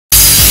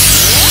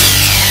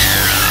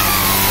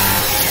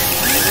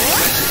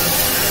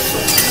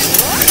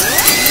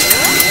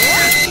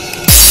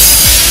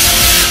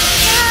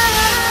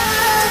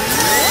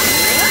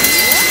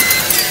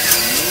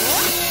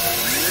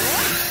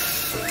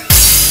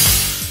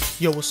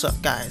Yo, what's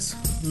up guys?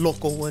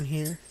 Local One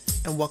here,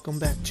 and welcome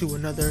back to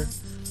another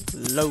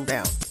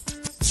Loadout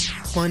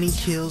funny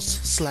kills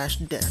slash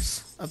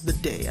deaths of the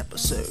day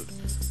episode.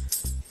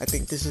 I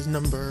think this is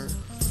number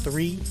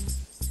 3.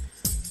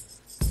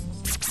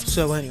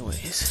 So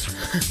anyways,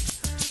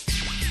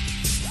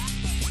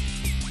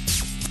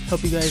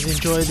 hope you guys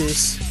enjoy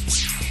this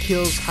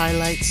kills,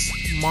 highlights,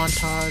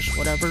 montage,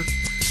 whatever.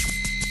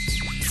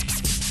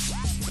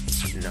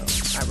 No,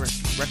 I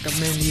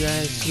recommend you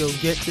guys go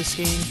get this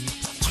game.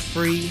 It's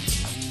free.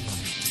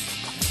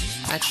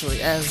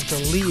 Actually, as the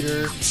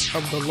leader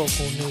of the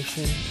local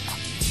nation,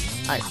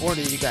 I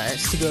order you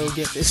guys to go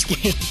get this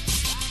game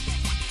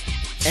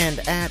and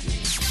add me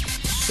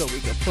so we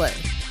can play.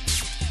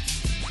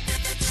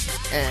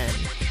 And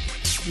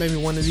maybe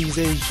one of these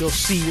days you'll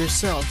see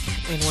yourself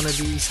in one of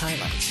these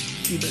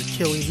highlights, either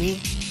killing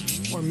me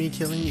or me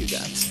killing you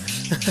guys.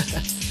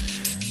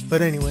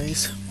 But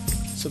anyways,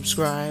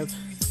 subscribe,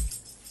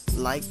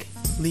 like,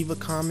 leave a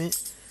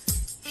comment,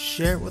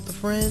 share it with a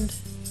friend.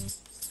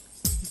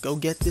 Go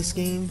get this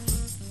game,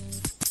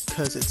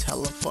 cause it's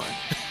hella fun.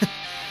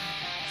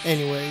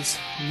 Anyways,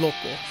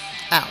 Local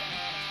out.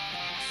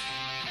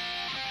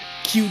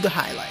 Cue the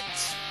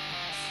highlights.